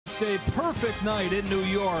just a perfect night in New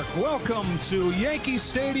York. Welcome to Yankee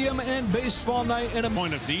Stadium and baseball night. In a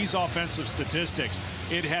point of these offensive statistics,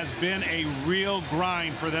 it has been a real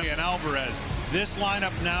grind for them. And Alvarez, this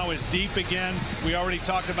lineup now is deep again. We already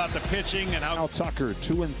talked about the pitching and how Tucker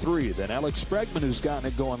 2-3. Then Alex Bregman, who's gotten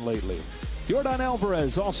it going lately. Yordan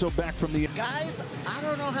Alvarez also back from the guys. I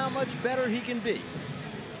don't know how much better he can be.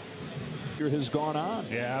 Has gone on.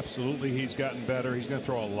 Yeah, absolutely. He's gotten better. He's going to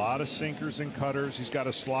throw a lot of sinkers and cutters. He's got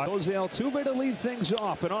a slot. Jose Altuve to lead things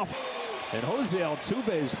off. And Jose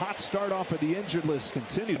Altuve's hot start off of the injured list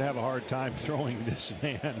continued to have a hard time throwing this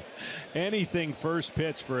man anything first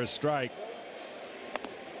pitch for a strike.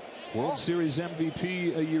 World Series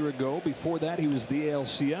MVP a year ago. Before that, he was the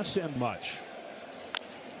ALCS and much.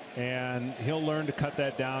 And he'll learn to cut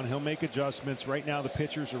that down. He'll make adjustments. Right now, the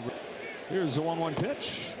pitchers are. Here's the 1-1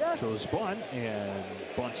 pitch. Shows bunt and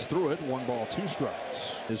bunts through it. 1 ball, 2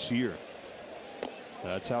 strikes this year.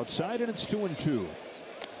 That's outside, and it's 2-2.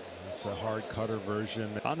 That's a hard cutter version.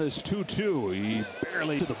 On this 2-2, he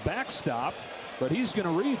barely to the backstop, but he's going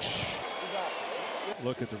to reach.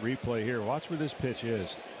 Look at the replay here. Watch where this pitch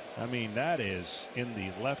is. I mean, that is in the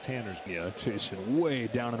left-hander's. Yeah, chasing way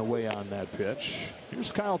down and away on that pitch.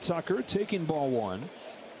 Here's Kyle Tucker taking ball 1.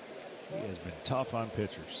 He has been tough on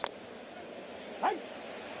pitchers.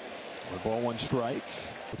 Ball 1 strike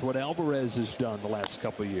with what Alvarez has done the last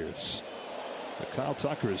couple of years. But Kyle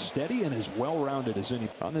Tucker is steady and as well-rounded as any.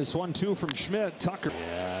 On this 1-2 from Schmidt, Tucker,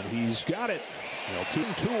 and he's got it.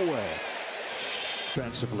 2-2 away.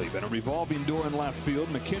 Defensively, been a revolving door in left field.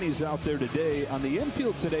 McKinney's out there today. On the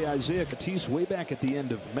infield today, Isaiah Tatis way back at the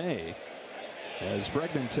end of May as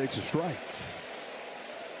Bregman takes a strike.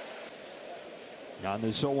 On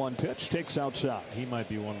this 0-1 pitch, takes outside. He might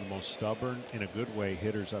be one of the most stubborn, in a good way,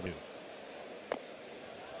 hitters I've seen.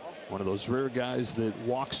 One of those rare guys that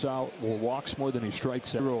walks out or walks more than he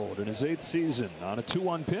strikes out. In his 8th season, on a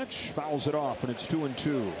 2-1 pitch, fouls it off, and it's 2-2.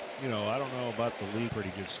 You know, I don't know about the league.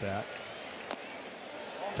 Pretty good stat.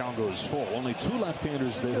 Count goes full. Only 2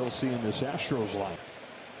 left-handers that he'll see in this Astros line.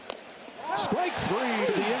 Strike 3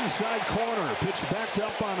 to the inside corner. Pitch backed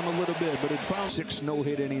up on him a little bit, but it found 6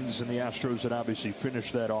 no-hit innings in the Astros that obviously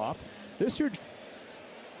finished that off. This year.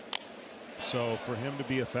 So for him to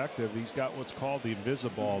be effective, he's got what's called the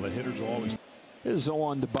invisible. The hitters will always. His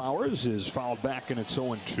 0-1 to Bowers is fouled back, and it's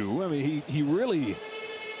 0-2. I mean, he really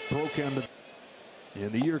broke into.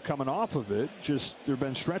 In the year coming off of it, just there have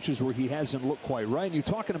been stretches where he hasn't looked quite right. And you're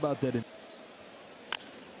talking about that.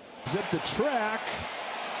 Zip the track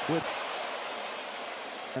with.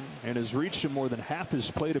 And has reached him more than half his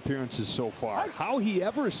plate appearances so far. How he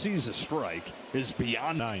ever sees a strike is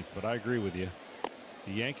beyond. 9th, but I agree with you.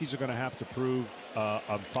 The Yankees are going to have to prove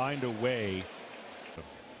find a way.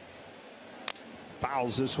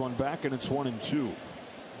 Fouls this one back, and it's 1-2.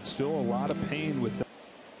 Still a lot of pain with that.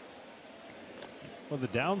 Well, the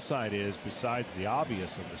downside is, besides the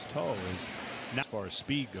obvious of his toe, is not as far as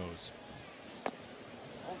speed goes.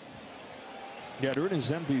 Yeah, during his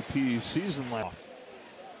MVP season last.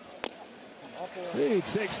 He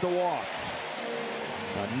takes the walk.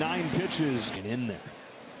 9 pitches in there.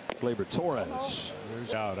 Gleyber Torres.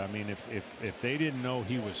 There's out. I mean, if they didn't know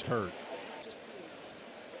he was hurt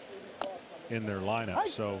in their lineup,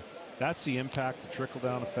 so that's the impact, the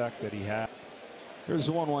trickle-down effect that he had. Here's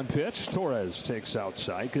the 1-1 pitch. Torres takes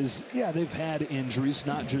outside because, yeah, they've had injuries,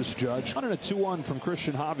 not just Judge. On a 2-1 from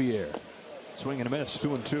Christian Javier. Swing and a miss,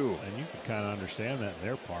 2-2. And you can kind of understand that in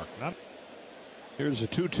their park. Here's a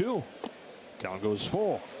 2-2. Count goes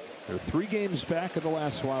full. They're 3 games back of the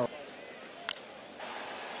last while.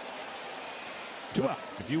 2 out.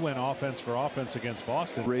 If you went offense for offense against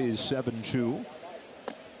Boston. Rays 7-2.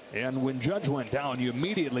 And when Judge went down, you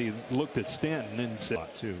immediately looked at Stanton and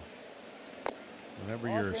said, too. Whenever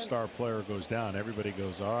your star player goes down, everybody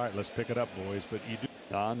goes, all right, let's pick it up, boys. But you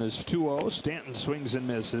do. On this 2-0, Stanton swings and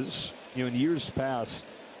misses. You know, in years past,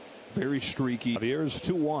 very streaky. Javier's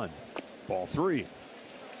 2-1. Ball 3.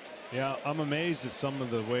 Yeah, I'm amazed at some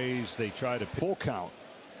of the ways they try to. Full count.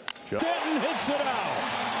 Stanton hits it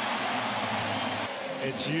out.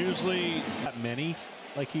 It's usually not many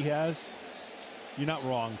like he has. You're not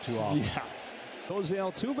wrong too often. Yeah. Jose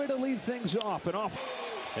Altuve to lead things off and off.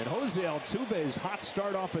 And Jose Altuve's hot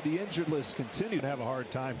start off of the injured list continued. To have a hard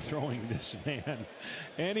time throwing this man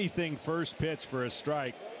anything first pitch for a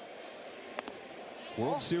strike.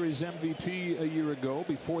 World Series MVP a year ago.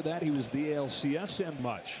 Before that, he was the ALCS and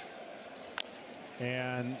much.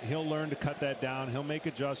 And he'll learn to cut that down. He'll make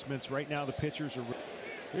adjustments. Right now, the pitchers are.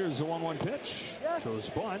 Here's the 1-1 pitch. Shows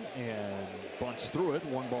bunt and bunts through it.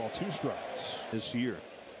 1 ball, 2 strikes this year.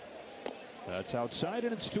 That's outside,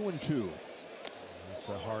 and it's 2-2. It's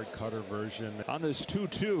a hard cutter version. On this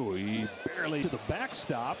 2-2, he barely to the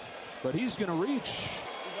backstop, but he's going to reach.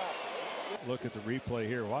 Look at the replay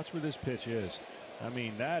here. Watch where this pitch is. I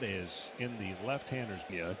mean, that is in the left-hander's.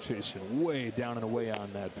 Yeah, chasing way down and away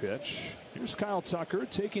on that pitch. Here's Kyle Tucker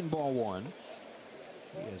taking ball one.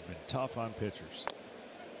 He has been tough on pitchers.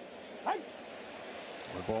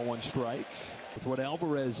 Ball one strike with what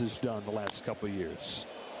Alvarez has done the last couple of years.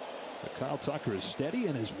 But Kyle Tucker is steady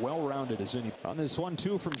and as well-rounded as any. On this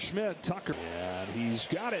 1-2 from Schmidt, Tucker. And he's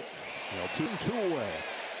got it. 2 away.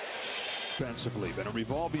 Defensively, been a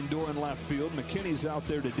revolving door in left field. McKinney's out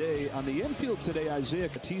there today. On the infield today, Isaiah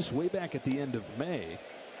Tatis way back at the end of May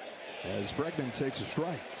as Bregman takes a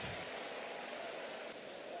strike.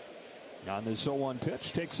 On this 0-1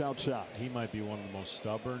 pitch, takes outside. He might be one of the most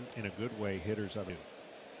stubborn, in a good way, hitters I've seen.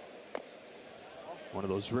 One of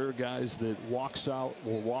those rare guys that walks out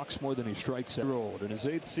or walks more than he strikes out. In his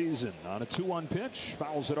 8th season, on a 2-1 pitch,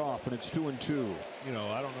 fouls it off, and it's 2-2. You know,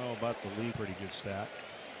 I don't know about the league. Pretty good stat.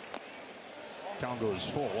 Count goes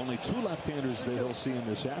full. Only 2 left-handers that he'll see in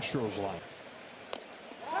this Astros line.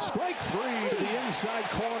 Strike 3 to the inside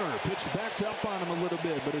corner. Pitch backed up on him a little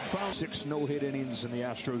bit, but it found 6 no-hit innings in the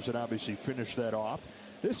Astros that obviously finished that off.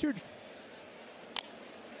 This year.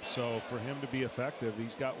 So for him to be effective,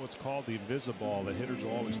 he's got what's called the invisible. The hitters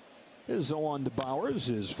will always. His 0-1 to Bowers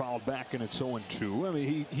is fouled back, and it's 0-2. I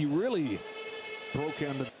mean, he really broke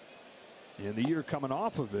in the year coming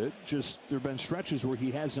off of it. Just there have been stretches where he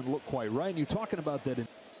hasn't looked quite right. And you're talking about that.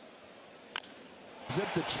 Zip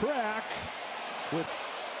the track with.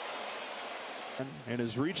 And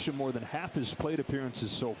has reached him more than half his plate appearances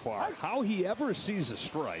so far. How he ever sees a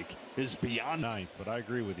strike is beyond. 9th, but I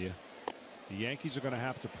agree with you. The Yankees are going to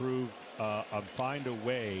have to prove find a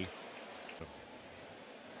way.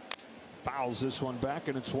 Fouls this one back,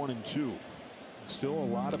 and it's 1-2. Still a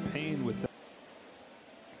lot of pain with that.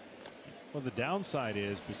 Well, the downside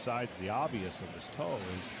is, besides the obvious of his toe,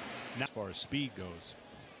 is not as far as speed goes.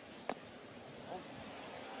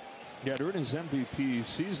 Yeah, during his MVP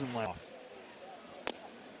season last.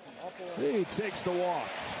 He takes the walk.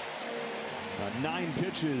 9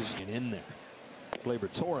 pitches and in there.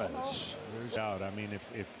 Gleyber Torres. There's out. I mean,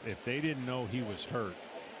 if they didn't know he was hurt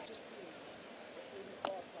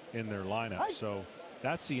in their lineup, so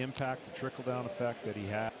that's the impact, the trickle-down effect that he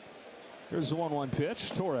had. Here's the 1-1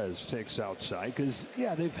 pitch. Torres takes outside because,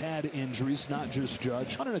 yeah, they've had injuries, not just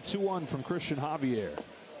Judge. On a 2-1 from Christian Javier.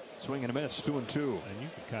 Swing and a miss, 2-2. And you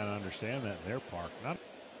can kind of understand that in their park.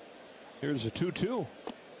 Here's a 2-2.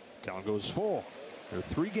 Count goes full. They're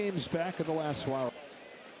 3 games back of the last while.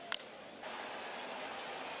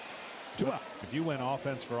 If you went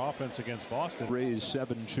offense for offense against Boston. Rays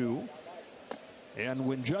 7-2. And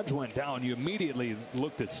when Judge went down, you immediately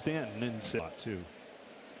looked at Stanton and said,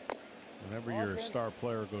 whenever your star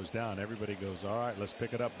player goes down, everybody goes, all right, let's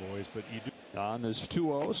pick it up, boys. But you do. On this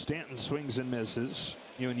 2-0, Stanton swings and misses.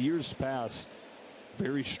 You know, in years past,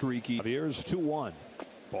 very streaky. Javier's 2-1.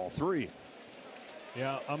 Ball 3.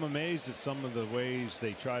 Yeah, I'm amazed at some of the ways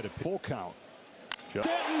they try to. Full count.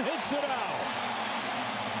 Stanton hits it out.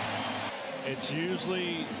 It's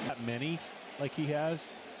usually not many like he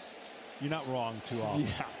has. You're not wrong too often.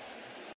 Yeah.